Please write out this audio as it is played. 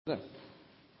Well,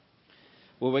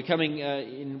 we're coming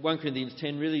in 1 Corinthians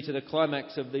 10 really to the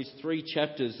climax of these three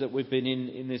chapters that we've been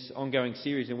in this ongoing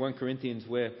series in 1 Corinthians,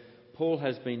 where Paul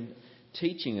has been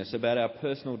teaching us about our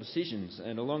personal decisions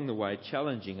and along the way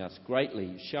challenging us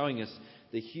greatly, showing us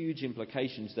the huge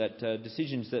implications that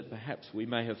decisions that perhaps we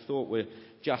may have thought were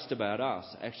just about us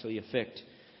actually affect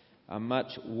a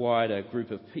much wider group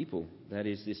of people, that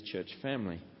is this church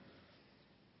family.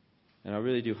 And I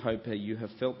really do hope that you have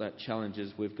felt that challenge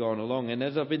as we've gone along. And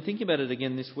as I've been thinking about it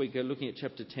again this week, looking at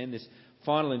chapter 10, this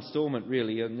final instalment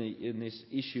really in this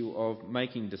issue of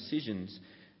making decisions,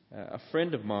 a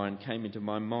friend of mine came into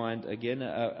my mind again,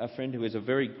 a friend who is a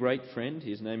very great friend.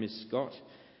 His name is Scott,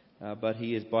 but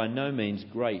he is by no means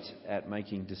great at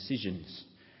making decisions.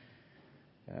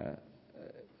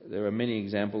 There are many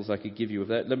examples I could give you of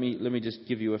that. Let me just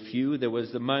give you a few. There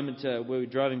was the moment we were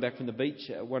driving back from the beach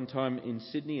one time in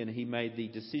Sydney, and he made the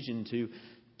decision to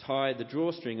tie the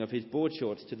drawstring of his board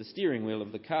shorts to the steering wheel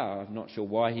of the car. I'm not sure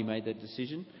why he made that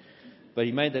decision, but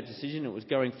he made that decision. It was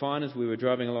going fine as we were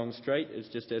driving along straight. It's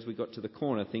just as we got to the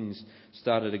corner, things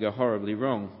started to go horribly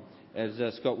wrong, as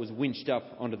Scott was winched up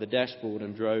onto the dashboard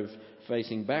and drove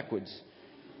facing backwards.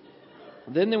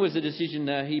 Then there was a decision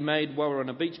he made while we were on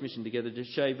a beach mission together to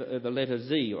shave the letter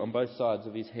Z on both sides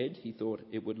of his head. He thought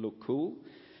it would look cool.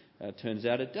 Turns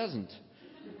out it doesn't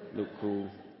look cool.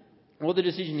 Or the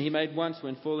decision he made once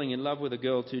when falling in love with a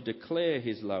girl to declare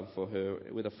his love for her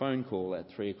with a phone call at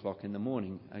 3 o'clock in the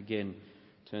morning. Again,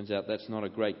 turns out that's not a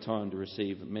great time to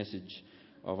receive a message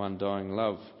of undying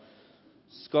love.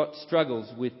 Scott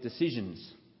struggles with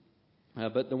decisions.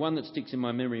 But the one that sticks in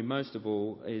my memory most of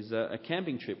all is a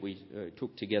camping trip we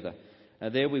took together.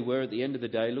 There we were at the end of the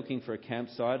day looking for a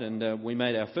campsite, and we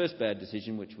made our first bad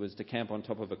decision, which was to camp on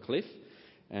top of a cliff.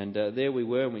 And there we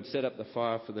were, and we'd set up the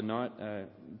fire for the night,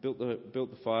 built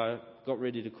the fire, got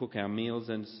ready to cook our meals,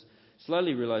 and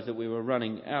slowly realised that we were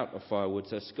running out of firewood.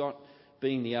 So Scott,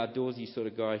 being the outdoorsy sort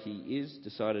of guy he is,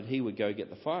 decided he would go get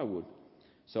the firewood.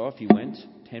 So off he went.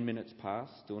 10 minutes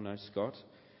passed, still no Scott.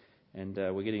 And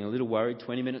we're getting a little worried.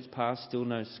 20 minutes passed, still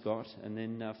no Scott. And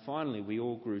then finally we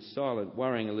all grew silent,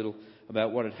 worrying a little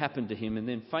about what had happened to him. And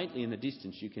then faintly in the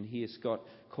distance you can hear Scott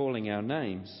calling our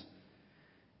names.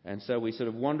 And so we sort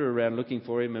of wander around looking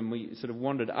for him, and we sort of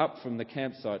wandered up from the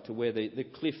campsite to where the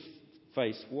cliff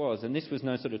face was. And this was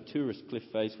no sort of tourist cliff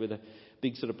face with a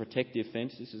big sort of protective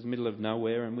fence. This is the middle of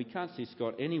nowhere, and we can't see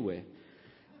Scott anywhere.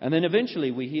 And then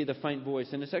eventually we hear the faint voice,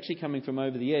 and it's actually coming from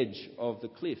over the edge of the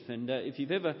cliff. And if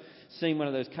you've ever seen one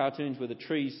of those cartoons where the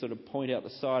trees sort of point out the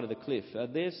side of the cliff,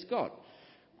 there's Scott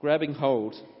grabbing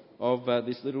hold of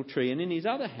this little tree, and in his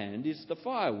other hand is the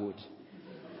firewood.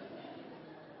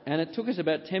 And it took us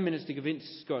about 10 minutes to convince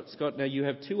Scott, now you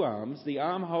have two arms. The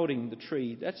arm holding the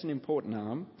tree, that's an important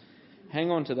arm.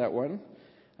 Hang on to that one.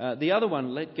 The other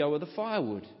one, let go of the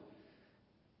firewood.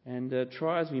 And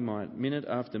try as we might, minute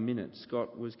after minute,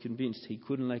 Scott was convinced he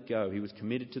couldn't let go. He was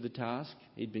committed to the task.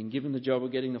 He'd been given the job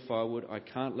of getting the firewood. I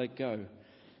can't let go.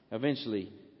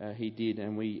 Eventually he did,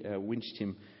 and we winched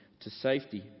him to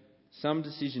safety. Some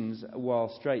decisions,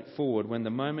 while straightforward, when the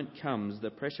moment comes,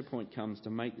 the pressure point comes to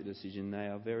make the decision, they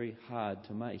are very hard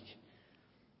to make.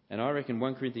 And I reckon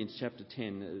 1 Corinthians chapter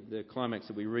 10, the climax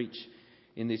that we reach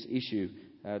in this issue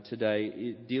today,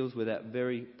 it deals with that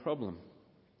very problem.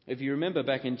 If you remember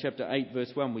back in chapter 8,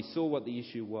 verse 1, we saw what the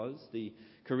issue was. The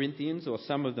Corinthians, or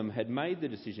some of them, had made the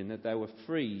decision that they were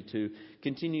free to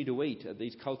continue to eat at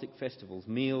these cultic festivals,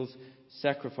 meals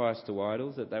sacrificed to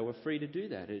idols, that they were free to do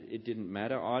that. It didn't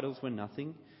matter. Idols were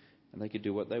nothing, and they could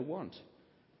do what they want.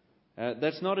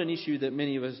 That's not an issue that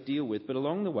many of us deal with, but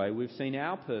along the way we've seen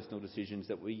our personal decisions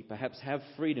that we perhaps have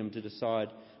freedom to decide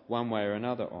one way or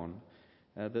another on,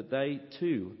 that they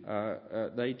too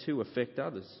affect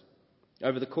others.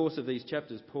 Over the course of these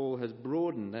chapters, Paul has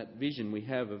broadened that vision we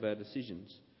have of our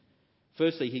decisions.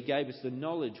 Firstly, he gave us the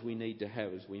knowledge we need to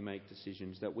have as we make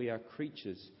decisions, that we are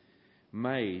creatures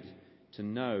made to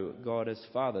know God as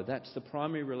Father. That's the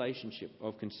primary relationship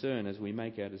of concern as we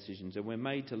make our decisions, and we're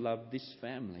made to love this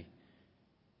family.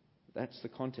 That's the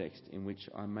context in which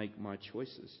I make my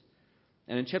choices.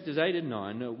 And in chapters 8 and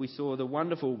 9, we saw the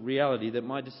wonderful reality that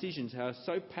my decisions are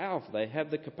so powerful, they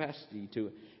have the capacity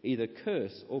to either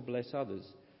curse or bless others,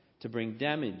 to bring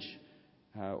damage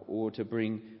or to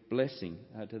bring blessing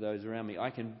to those around me.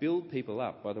 I can build people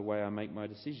up by the way I make my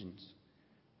decisions.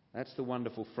 That's the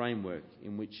wonderful framework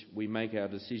in which we make our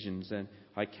decisions, and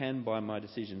I can, by my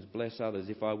decisions, bless others.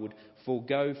 If I would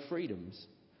forego freedoms,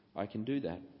 I can do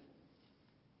that.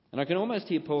 And I can almost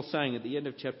hear Paul saying at the end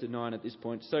of chapter 9 at this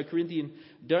point, so Corinthian,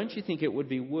 don't you think it would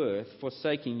be worth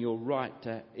forsaking your right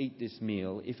to eat this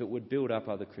meal if it would build up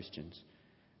other Christians?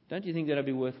 Don't you think that would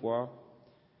be worthwhile?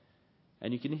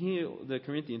 And you can hear the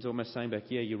Corinthians almost saying back,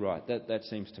 yeah, you're right, that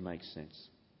seems to make sense.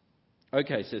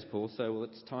 Okay, says Paul, so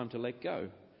it's time to let go.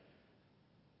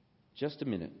 Just a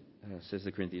minute, says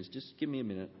the Corinthians, just give me a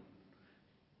minute.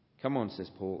 Come on,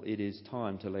 says Paul, it is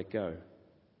time to let go.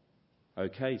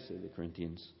 Okay, said the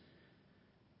Corinthians.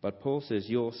 But Paul says,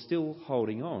 you're still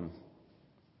holding on.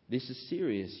 This is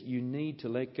serious. You need to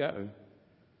let go.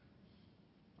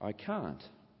 I can't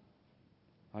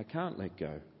let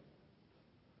go.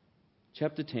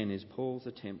 Chapter 10 is Paul's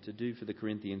attempt to do for the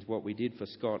Corinthians what we did for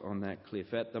Scott on that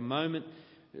cliff. At the moment,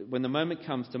 when the moment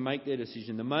comes to make their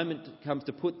decision, the moment comes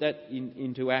to put that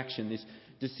into action, this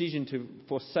decision to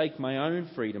forsake my own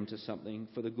freedom to something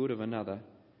for the good of another,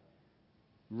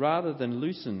 rather than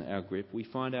loosen our grip, we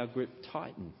find our grip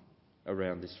tighten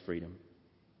around this freedom.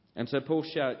 And so Paul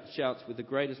shouts with the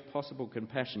greatest possible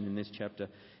compassion in this chapter.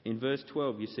 In verse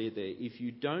 12, you see it there, if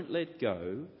you don't let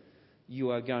go,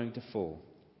 you are going to fall.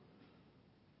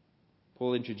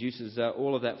 Paul introduces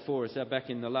all of that for us back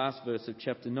in the last verse of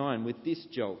chapter 9 with this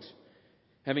jolt.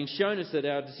 Having shown us that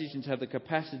our decisions have the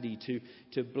capacity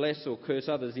to bless or curse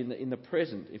others in the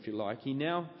present, if you like, he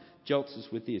now jolts us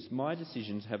with this. My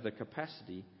decisions have the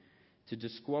capacity to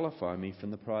disqualify me from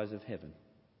the prize of heaven.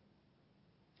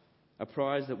 A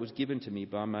prize that was given to me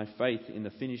by my faith in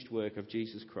the finished work of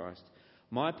Jesus Christ.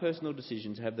 My personal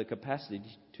decisions have the capacity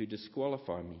to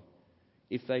disqualify me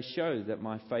if they show that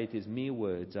my faith is mere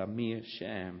words, a mere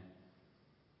sham.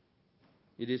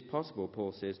 It is possible,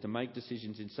 Paul says, to make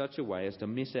decisions in such a way as to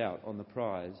miss out on the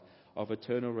prize of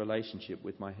eternal relationship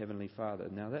with my Heavenly Father.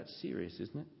 Now that's serious,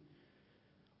 isn't it?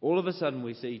 All of a sudden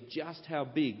we see just how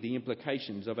big the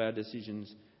implications of our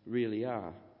decisions really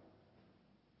are.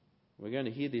 We're going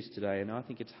to hear this today, and I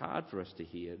think it's hard for us to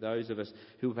hear. Those of us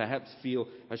who perhaps feel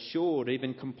assured,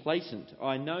 even complacent.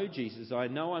 I know Jesus, I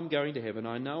know I'm going to heaven,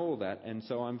 I know all that, and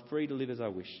so I'm free to live as I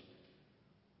wish.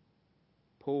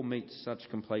 Paul meets such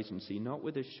complacency not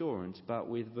with assurance, but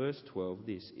with verse 12,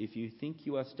 this. If you think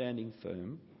you are standing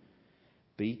firm,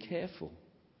 be careful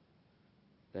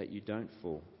that you don't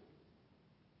fall.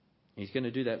 He's going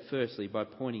to do that firstly by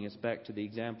pointing us back to the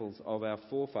examples of our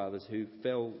forefathers who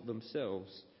fell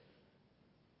themselves.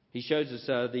 He shows us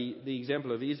the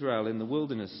example of Israel in the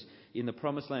wilderness, in the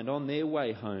promised land, on their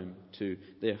way home to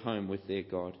their home with their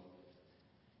God.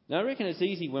 Now, I reckon it's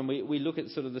easy when we look at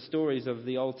sort of the stories of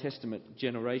the Old Testament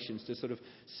generations to sort of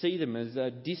see them as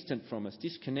distant from us,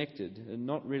 disconnected, and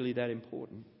not really that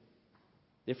important.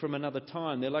 They're from another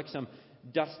time. They're like some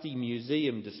dusty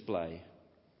museum display.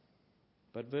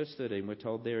 But verse 13, we're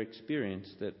told their experience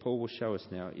that Paul will show us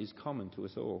now is common to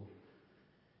us all.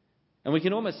 And we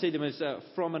can almost see them as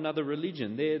from another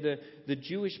religion. They're the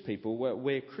Jewish people.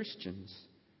 We're Christians.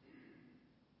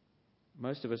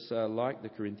 Most of us, like the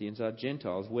Corinthians, are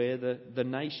Gentiles. We're the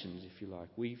nations, if you like.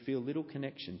 We feel little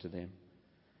connection to them.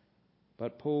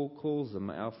 But Paul calls them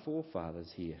our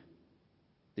forefathers here.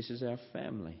 This is our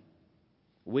family.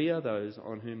 We are those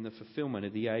on whom the fulfillment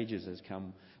of the ages has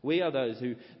come. We are those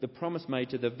who the promise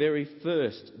made to the very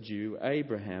first Jew,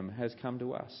 Abraham, has come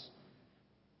to us.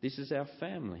 This is our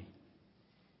family.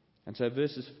 And so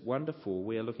verses 1 to 4,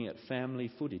 we are looking at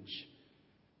family footage.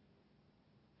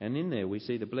 And in there we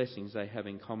see the blessings they have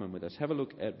in common with us. Have a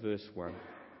look at verse 1.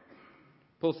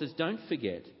 Paul says, don't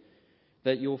forget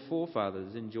that your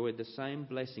forefathers enjoyed the same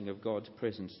blessing of God's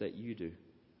presence that you do.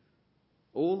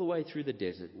 All the way through the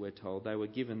desert, we're told, they were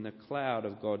given the cloud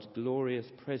of God's glorious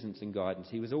presence and guidance.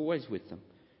 He was always with them.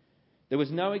 There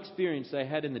was no experience they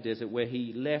had in the desert where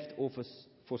he left or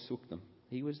forsook them.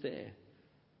 He was there.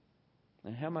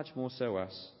 And how much more so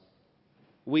us?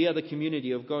 We are the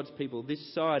community of God's people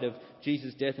this side of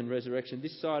Jesus' death and resurrection,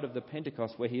 this side of the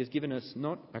Pentecost where he has given us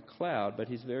not a cloud but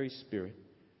his very Spirit.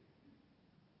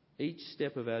 Each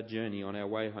step of our journey on our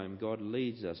way home, God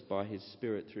leads us by his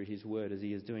Spirit through his word as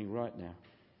he is doing right now.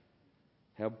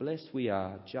 How blessed we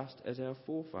are, just as our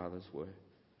forefathers were.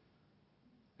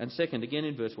 And second, again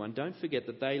in verse 1, don't forget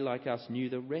that they, like us,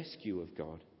 knew the rescue of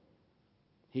God.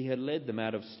 He had led them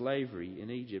out of slavery in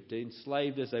Egypt,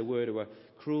 enslaved as they were to a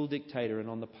cruel dictator and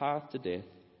on the path to death.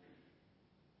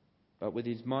 But with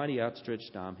his mighty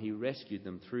outstretched arm, he rescued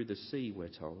them through the sea, we're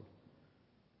told.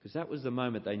 Because that was the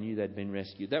moment they knew they'd been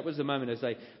rescued. That was the moment as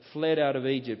they fled out of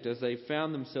Egypt, as they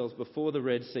found themselves before the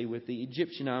Red Sea with the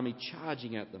Egyptian army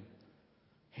charging at them,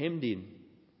 hemmed in.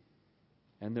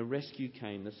 And the rescue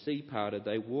came. The sea parted.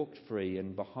 They walked free,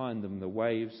 and behind them the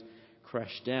waves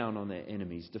crashed down on their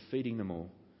enemies, defeating them all.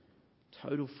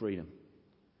 Total freedom.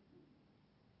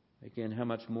 Again, how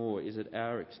much more is it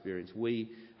our experience? We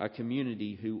are a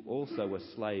community who also were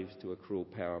slaves to a cruel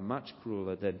power, much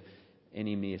crueler than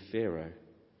any mere Pharaoh.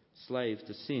 slaves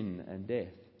to sin and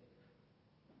death.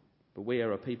 But we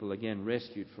are a people again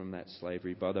rescued from that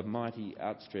slavery by the mighty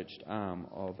outstretched arm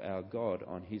of our God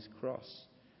on his cross.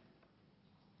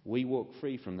 We walk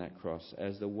free from that cross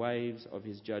as the waves of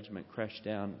his judgment crash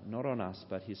down not on us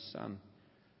but his Son.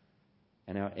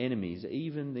 And our enemies,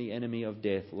 even the enemy of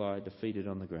death, lie defeated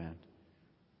on the ground.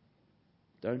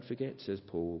 Don't forget, says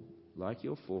Paul, like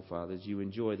your forefathers, you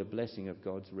enjoy the blessing of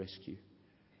God's rescue.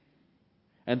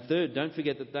 And third, don't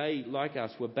forget that they, like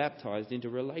us, were baptized into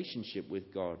relationship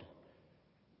with God.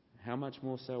 How much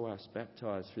more so us,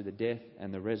 baptized through the death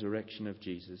and the resurrection of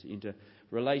Jesus into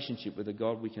relationship with the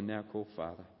God we can now call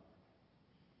Father.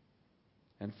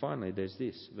 And finally, there's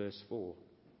this, verse 4.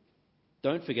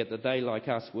 Don't forget that they, like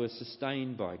us, were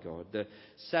sustained by God. The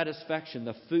satisfaction,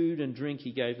 the food and drink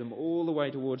he gave them all the way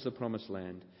towards the promised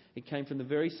land. It came from the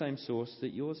very same source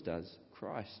that yours does,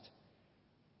 Christ.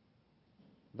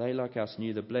 They, like us,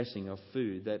 knew the blessing of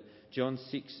food that John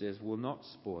 6 says will not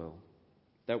spoil,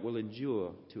 that will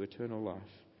endure to eternal life.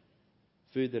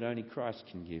 Food that only Christ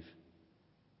can give.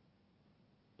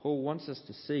 Paul wants us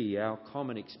to see our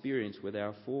common experience with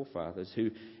our forefathers who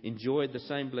enjoyed the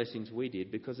same blessings we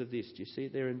did because of this. Do you see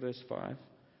it there in verse 5?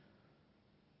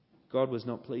 God was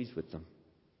not pleased with them.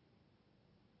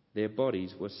 Their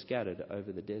bodies were scattered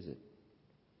over the desert.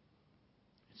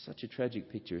 It's such a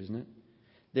tragic picture, isn't it?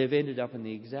 They've ended up in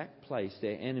the exact place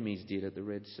their enemies did at the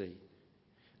Red Sea.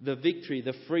 The victory,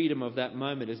 the freedom of that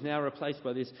moment is now replaced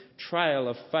by this trail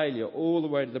of failure all the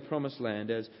way to the promised land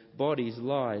as bodies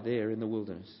lie there in the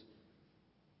wilderness.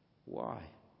 Why?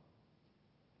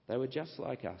 They were just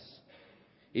like us,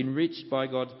 enriched by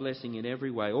God's blessing in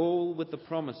every way, all with the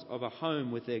promise of a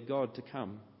home with their God to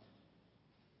come.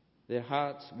 Their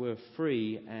hearts were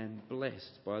free and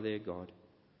blessed by their God.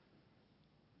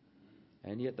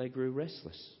 And yet they grew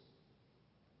restless.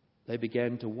 They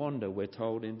began to wander, we're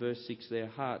told in verse 6, their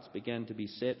hearts began to be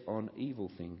set on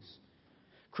evil things,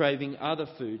 craving other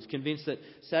foods, convinced that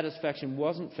satisfaction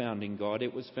wasn't found in God,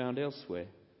 it was found elsewhere.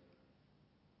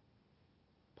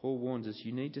 Paul warns us,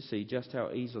 you need to see just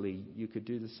how easily you could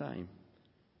do the same.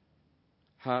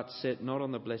 Hearts set not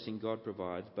on the blessing God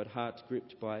provides, but hearts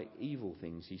gripped by evil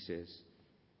things, he says.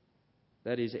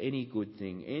 That is any good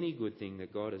thing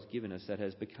that God has given us that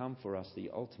has become for us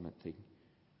the ultimate thing.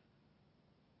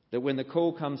 That when the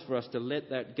call comes for us to let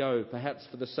that go, perhaps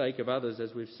for the sake of others,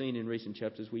 as we've seen in recent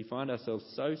chapters, we find ourselves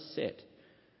so set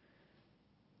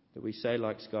that we say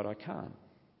like Scott, I can't.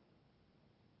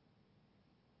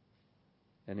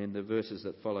 And in the verses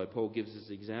that follow, Paul gives us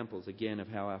examples again of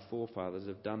how our forefathers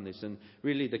have done this. And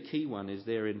really the key one is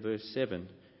there in verse 7,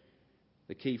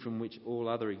 the key from which all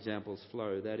other examples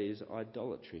flow, that is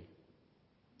idolatry.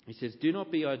 He says, do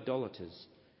not be idolaters,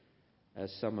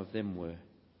 as some of them were.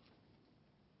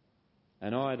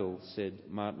 An idol, said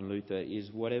Martin Luther, is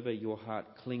whatever your heart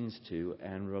clings to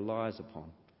and relies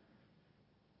upon.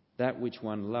 That which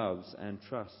one loves and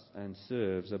trusts and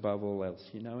serves above all else.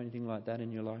 You know anything like that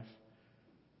in your life?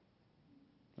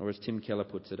 Or as Tim Keller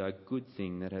puts it, a good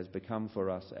thing that has become for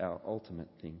us our ultimate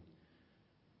thing.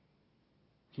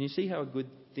 Can you see how good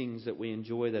things that we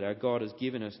enjoy, that our God has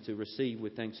given us to receive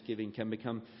with thanksgiving, can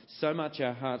become so much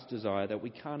our heart's desire that we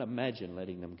can't imagine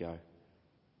letting them go?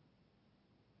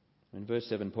 In verse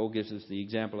 7, Paul gives us the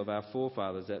example of our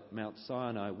forefathers at Mount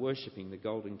Sinai worshipping the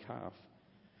golden calf.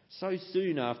 So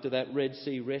soon after that Red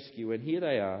Sea rescue, and here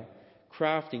they are,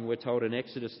 crafting, we're told in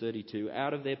Exodus 32,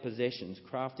 out of their possessions,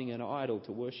 crafting an idol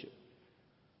to worship.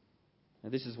 Now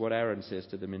this is what Aaron says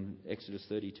to them in Exodus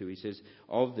 32. He says,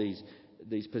 of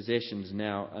these possessions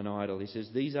now an idol. He says,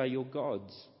 these are your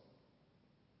gods,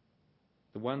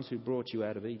 the ones who brought you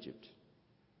out of Egypt.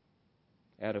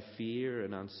 Out of fear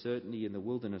and uncertainty in the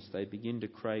wilderness, they begin to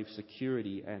crave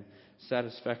security and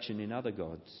satisfaction in other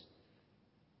gods.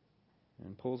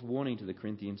 And Paul's warning to the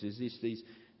Corinthians is this: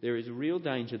 there is a real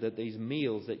danger that these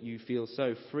meals that you feel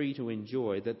so free to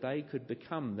enjoy, that they could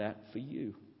become that for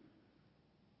you.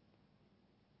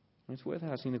 And it's worth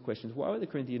asking the questions, why were the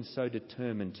Corinthians so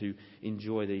determined to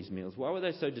enjoy these meals? Why were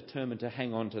they so determined to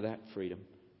hang on to that freedom?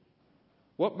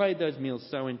 What made those meals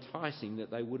so enticing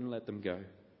that they wouldn't let them go?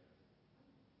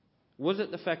 Was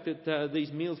it the fact that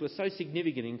these meals were so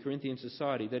significant in Corinthian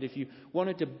society that if you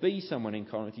wanted to be someone in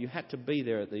Corinth, you had to be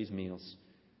there at these meals?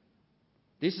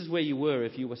 This is where you were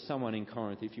if you were someone in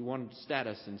Corinth, if you wanted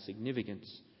status and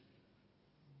significance.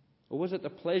 Or was it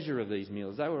the pleasure of these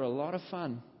meals? They were a lot of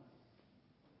fun.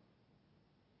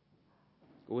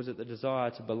 Or was it the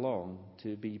desire to belong,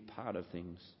 to be part of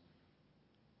things?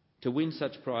 To win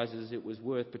such prizes, it was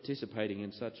worth participating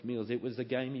in such meals. It was the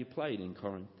game you played in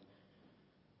Corinth.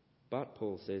 But,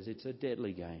 Paul says, it's a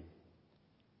deadly game.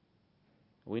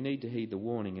 We need to heed the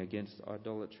warning against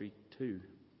idolatry too.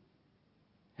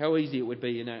 How easy it would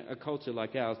be in a culture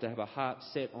like ours to have a heart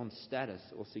set on status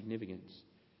or significance,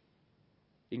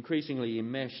 increasingly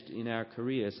enmeshed in our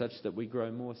career such that we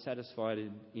grow more satisfied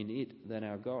in it than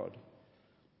our God,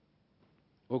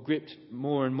 or gripped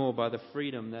more and more by the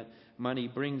freedom that money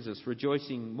brings us,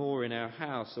 rejoicing more in our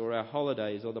house or our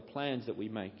holidays or the plans that we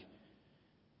make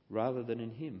rather than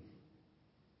in Him,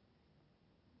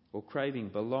 or craving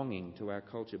belonging to our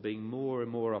culture, being more and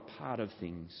more a part of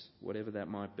things, whatever that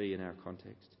might be in our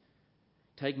context,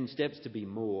 taking steps to be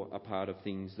more a part of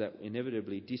things that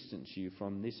inevitably distance you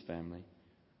from this family.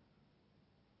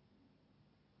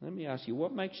 Let me ask you,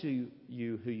 what makes you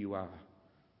who you are?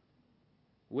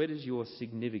 Where does your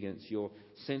significance, your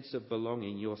sense of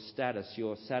belonging, your status,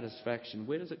 your satisfaction,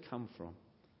 where does it come from?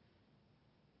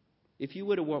 If you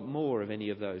were to want more of any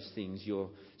of those things,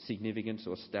 your significance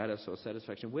or status or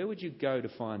satisfaction, where would you go to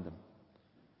find them?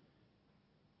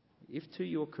 If to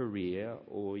your career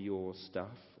or your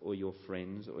stuff or your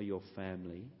friends or your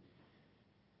family,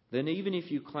 then even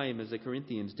if you claim, as the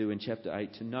Corinthians do in chapter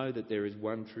 8, to know that there is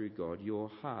one true God, your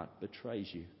heart betrays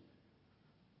you.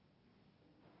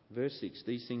 Verse 6,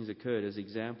 these things occurred as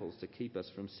examples to keep us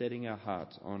from setting our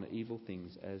hearts on evil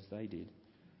things as they did.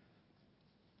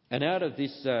 And out of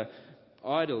this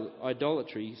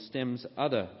idolatry stems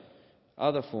other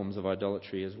forms of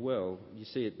idolatry as well. You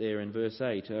see it there in verse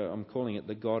 8. I'm calling it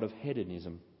the god of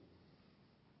hedonism.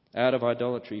 Out of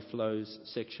idolatry flows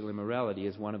sexual immorality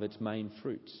as one of its main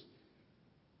fruits.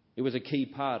 It was a key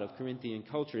part of Corinthian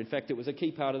culture. In fact, it was a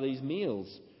key part of these meals.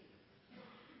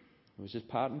 It was just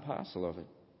part and parcel of it.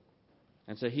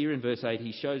 And so here in verse 8,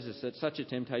 he shows us that such a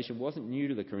temptation wasn't new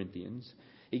to the Corinthians.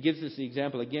 He gives us the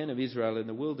example again of Israel in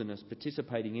the wilderness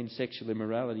participating in sexual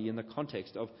immorality in the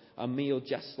context of a meal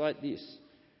just like this.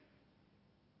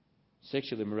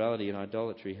 Sexual immorality and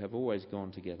idolatry have always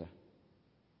gone together.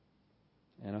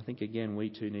 And I think again we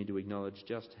too need to acknowledge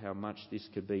just how much this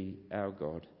could be our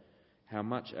God, how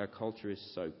much our culture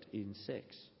is soaked in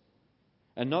sex.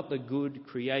 And not the good,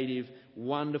 creative,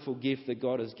 wonderful gift that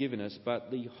God has given us,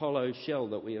 but the hollow shell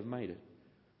that we have made it,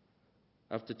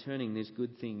 after turning this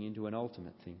good thing into an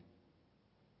ultimate thing.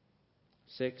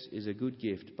 Sex is a good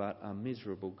gift, but a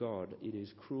miserable God. It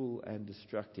is cruel and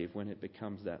destructive when it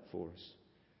becomes that for us.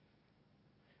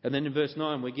 And then in verse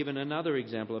 9, we're given another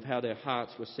example of how their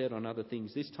hearts were set on other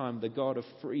things, this time the God of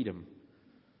freedom.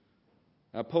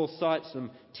 Paul cites them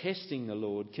testing the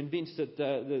Lord, convinced that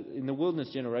in the wilderness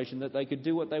generation that they could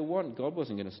do what they want. God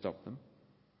wasn't going to stop them.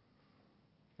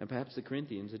 And perhaps the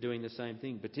Corinthians are doing the same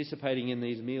thing, participating in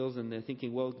these meals, and they're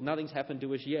thinking, well, nothing's happened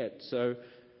to us yet, so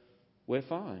we're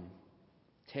fine.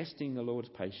 Testing the Lord's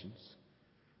patience.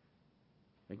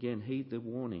 Again, heed the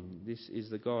warning. This is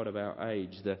the God of our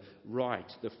age, the right,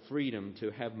 the freedom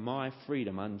to have my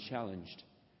freedom unchallenged.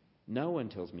 No one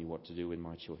tells me what to do with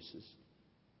my choices.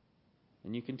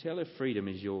 And you can tell if freedom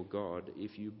is your God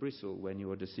if you bristle when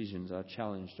your decisions are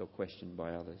challenged or questioned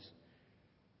by others.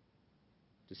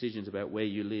 Decisions about where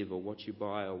you live or what you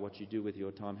buy or what you do with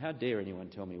your time. How dare anyone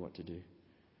tell me what to do?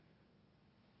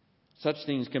 Such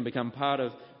things can become part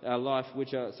of our life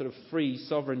which are sort of free,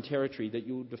 sovereign territory that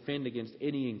you will defend against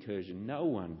any incursion. No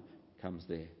one comes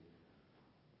there.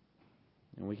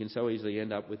 And we can so easily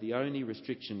end up with the only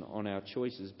restriction on our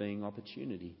choices being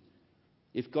opportunity.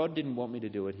 If God didn't want me to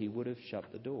do it, He would have shut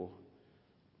the door.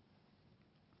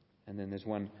 And then there's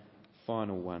one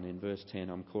final one in verse 10.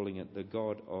 I'm calling it the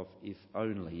God of if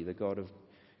only, the God of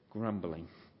grumbling.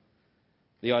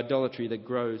 The idolatry that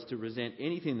grows to resent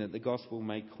anything that the gospel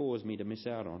may cause me to miss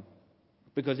out on.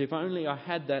 Because if only I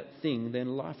had that thing,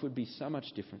 then life would be so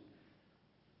much different.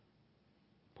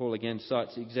 Paul again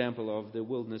cites the example of the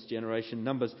wilderness generation,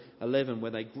 Numbers 11,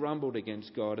 where they grumbled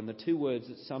against God. And the two words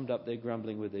that summed up their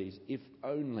grumbling were these: if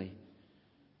only.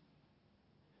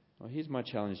 Well, here's my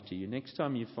challenge to you. Next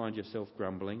time you find yourself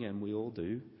grumbling, and we all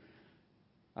do,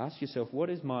 ask yourself, what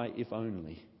is my if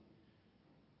only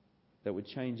that would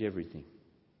change everything?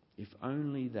 If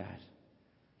only that.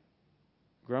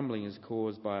 Grumbling is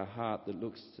caused by a heart that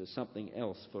looks to something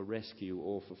else for rescue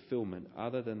or fulfillment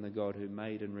other than the God who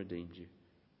made and redeemed you.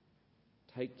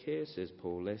 Take care, says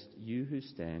Paul, lest you who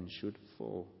stand should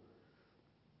fall.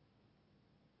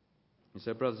 And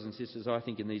so, brothers and sisters, I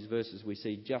think in these verses we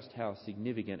see just how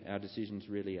significant our decisions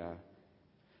really are.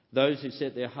 Those who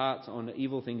set their hearts on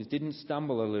evil things didn't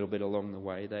stumble a little bit along the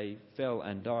way. They fell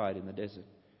and died in the desert.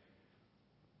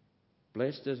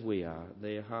 Blessed as we are,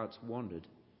 their hearts wandered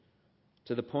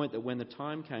to the point that when the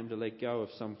time came to let go of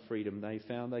some freedom, they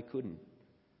found they couldn't.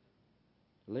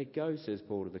 Let go, says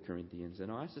Paul to the Corinthians,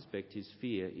 and I suspect his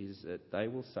fear is that they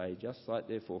will say, just like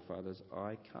their forefathers,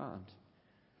 I can't.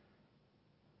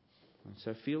 And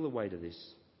so feel the weight of this.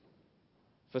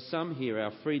 For some here,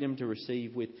 our freedom to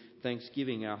receive with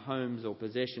thanksgiving our homes or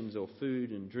possessions or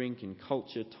food and drink and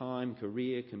culture, time,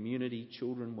 career, community,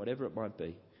 children, whatever it might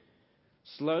be,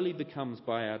 slowly becomes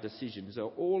by our decisions,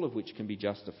 all of which can be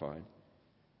justified.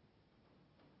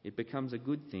 It becomes a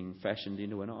good thing fashioned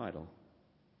into an idol,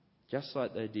 just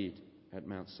like they did at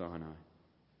Mount Sinai,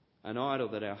 an idol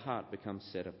that our heart becomes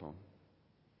set upon.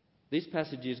 This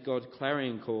passage is God's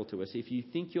clarion call to us. If you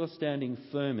think you're standing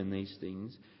firm in these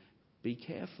things, be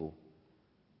careful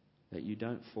that you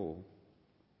don't fall.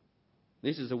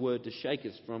 This is a word to shake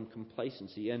us from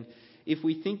complacency. And if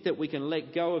we think that we can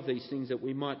let go of these things that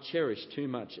we might cherish too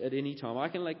much at any time, I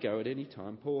can let go at any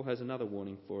time. Paul has another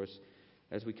warning for us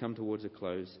as we come towards a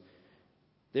close.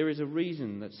 There is a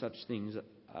reason that such things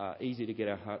are easy to get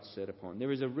our hearts set upon.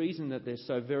 There is a reason that they're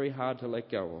so very hard to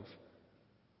let go of.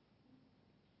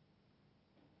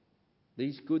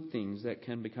 These good things that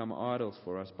can become idols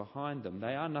for us, behind them,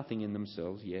 they are nothing in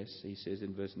themselves, yes, he says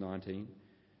in verse 19.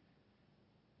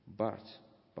 But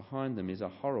behind them is a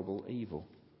horrible evil.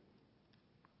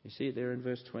 You see it there in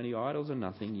verse 20. Idols are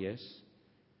nothing, yes,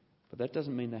 but that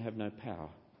doesn't mean they have no power.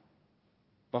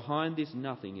 Behind this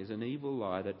nothing is an evil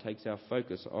lie that takes our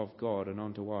focus off God and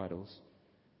onto idols.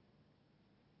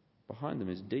 Behind them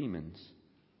is demons.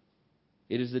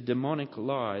 It is the demonic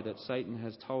lie that Satan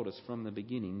has told us from the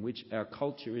beginning, which our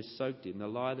culture is soaked in. The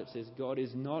lie that says God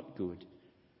is not good.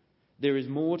 There is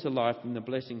more to life than the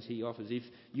blessings he offers. If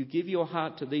you give your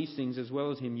heart to these things as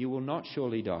well as him, you will not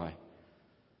surely die.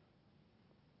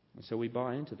 And so we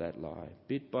buy into that lie,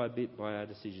 bit by our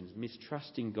decisions,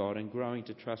 mistrusting God and growing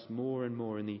to trust more and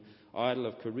more in the idol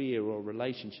of career or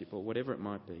relationship or whatever it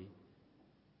might be.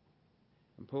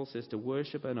 And Paul says to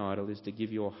worship an idol is to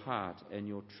give your heart and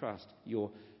your trust,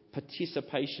 your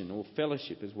participation or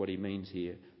fellowship is what he means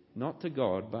here. Not to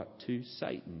God, but to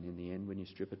Satan in the end when you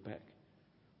strip it back.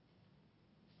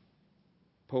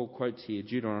 Paul quotes here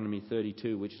Deuteronomy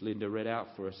 32, which Linda read out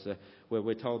for us, where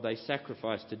we're told they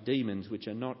sacrificed to demons which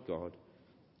are not God,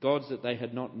 gods that they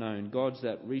had not known, gods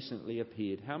that recently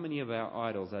appeared. How many of our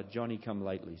idols are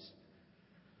Johnny-come-latelys?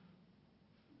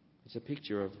 It's a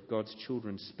picture of God's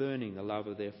children spurning the love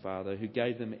of their Father who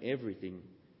gave them everything.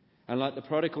 And like the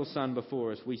prodigal son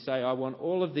before us, we say, I want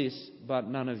all of this, but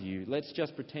none of you. Let's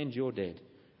just pretend you're dead.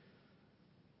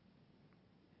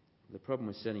 The problem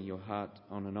with setting your heart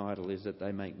on an idol is that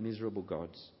they make miserable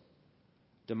gods,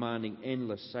 demanding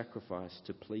endless sacrifice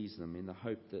to please them in the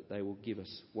hope that they will give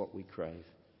us what we crave.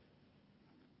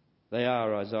 They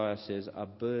are, Isaiah says, a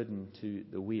burden to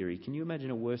the weary. Can you imagine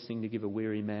a worse thing to give a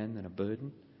weary man than a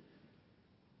burden?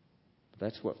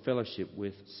 That's what fellowship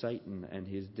with Satan and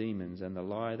his demons and the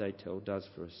lie they tell does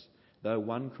for us. Though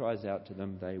one cries out to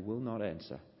them, they will not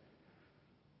answer.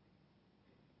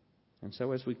 And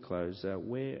so as we close,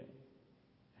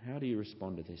 how do you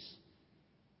respond to this?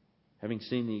 Having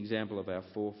seen the example of our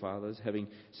forefathers, having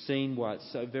seen why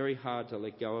it's so very hard to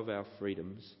let go of our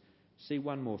freedoms, see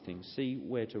one more thing. See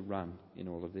where to run in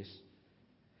all of this.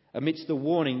 Amidst the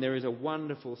warning, there is a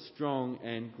wonderful, strong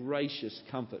and gracious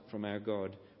comfort from our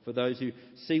God for those who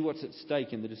see what's at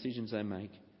stake in the decisions they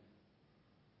make.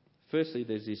 Firstly,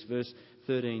 there's this, verse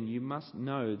 13, you must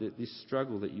know that this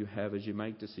struggle that you have as you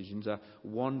make decisions, a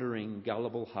wandering,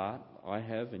 gullible heart, I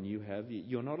have and you have,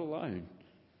 you're not alone.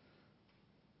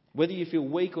 Whether you feel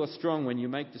weak or strong when you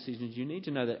make decisions, you need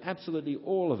to know that absolutely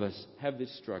all of us have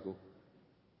this struggle.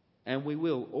 And we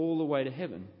will all the way to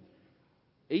heaven.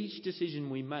 Each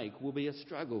decision we make will be a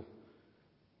struggle.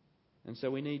 And so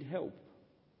we need help.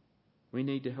 We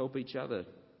need to help each other.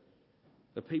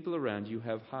 The people around you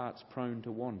have hearts prone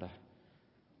to wander.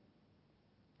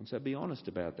 And so be honest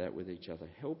about that with each other.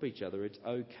 Help each other. It's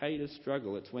okay to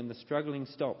struggle. It's when the struggling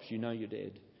stops, you know you're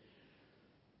dead.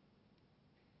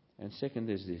 And second,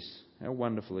 there's this. How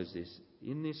wonderful is this?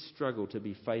 In this struggle to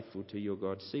be faithful to your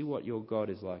God, see what your God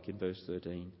is like in verse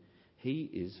 13. He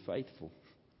is faithful.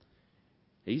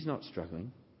 He's not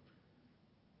struggling.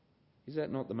 Is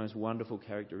that not the most wonderful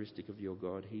characteristic of your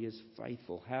God? He is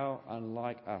faithful. How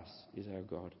unlike us is our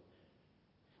God.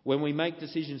 When we make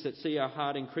decisions that see our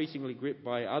heart increasingly gripped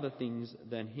by other things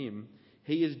than Him,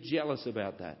 He is jealous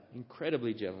about that,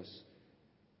 incredibly jealous.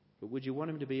 But would you want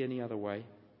Him to be any other way?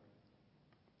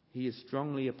 He is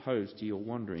strongly opposed to your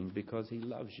wandering because He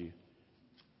loves you.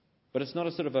 But it's not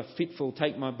a sort of a fitful,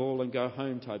 take my ball and go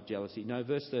home type jealousy. No,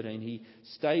 verse 13, He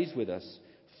stays with us,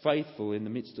 faithful in the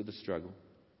midst of the struggle.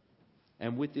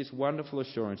 And with this wonderful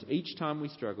assurance, each time we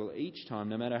struggle, each time,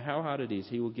 no matter how hard it is,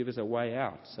 he will give us a way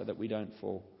out so that we don't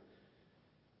fall.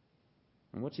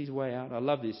 And what's his way out? I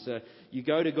love this. You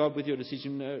go to God with your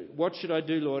decision. What should I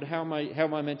do, Lord? How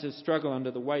am I meant to struggle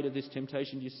under the weight of this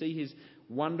temptation? Do you see his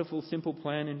wonderful, simple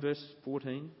plan in verse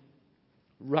 14?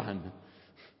 Run.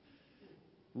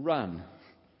 Run.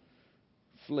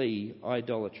 Flee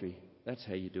idolatry. That's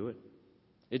how you do it.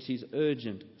 It's his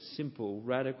urgent, simple,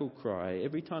 radical cry.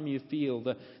 Every time you feel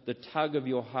the tug of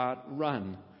your heart,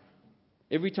 run.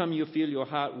 Every time you feel your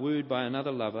heart wooed by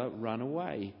another lover, run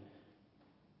away.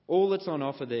 All that's on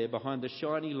offer there behind the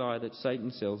shiny lie that Satan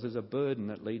sells is a burden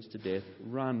that leads to death.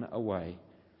 Run away.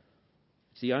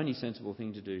 It's the only sensible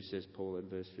thing to do, says Paul in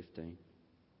verse 15.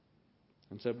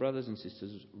 And so, brothers and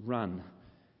sisters, run.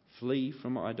 Flee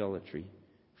from idolatry.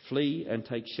 Flee and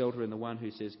take shelter in the one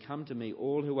who says, "Come to me,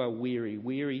 all who are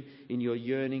weary in your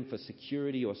yearning for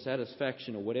security or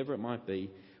satisfaction or whatever it might be,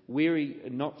 weary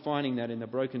not finding that in the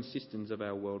broken systems of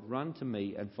our world. Run to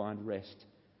me and find rest."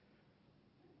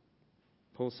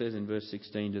 Paul says in verse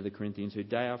 16 to the Corinthians, who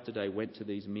day after day went to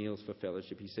these meals for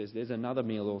fellowship, he says, there's another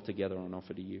meal altogether on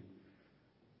offer to you.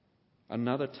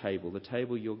 Another table, the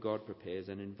table your God prepares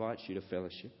and invites you to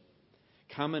fellowship.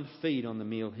 Come and feed on the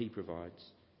meal he provides.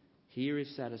 Here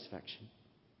is satisfaction.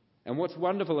 And what's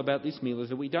wonderful about this meal is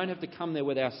that we don't have to come there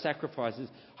with our sacrifices,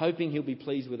 hoping he'll be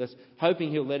pleased with us,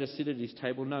 hoping he'll let us sit at his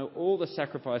table. No, all the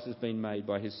sacrifice has been made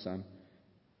by his Son.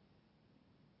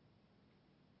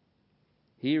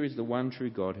 Here is the one true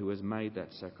God who has made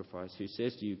that sacrifice, who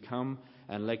says to you, come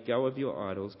and let go of your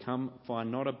idols. Come,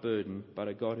 find not a burden, but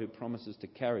a God who promises to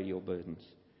carry your burdens.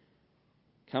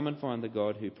 Come and find the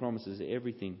God who promises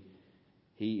everything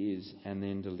he is and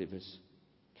then delivers.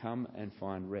 Come and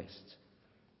find rest.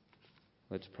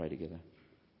 Let's pray together.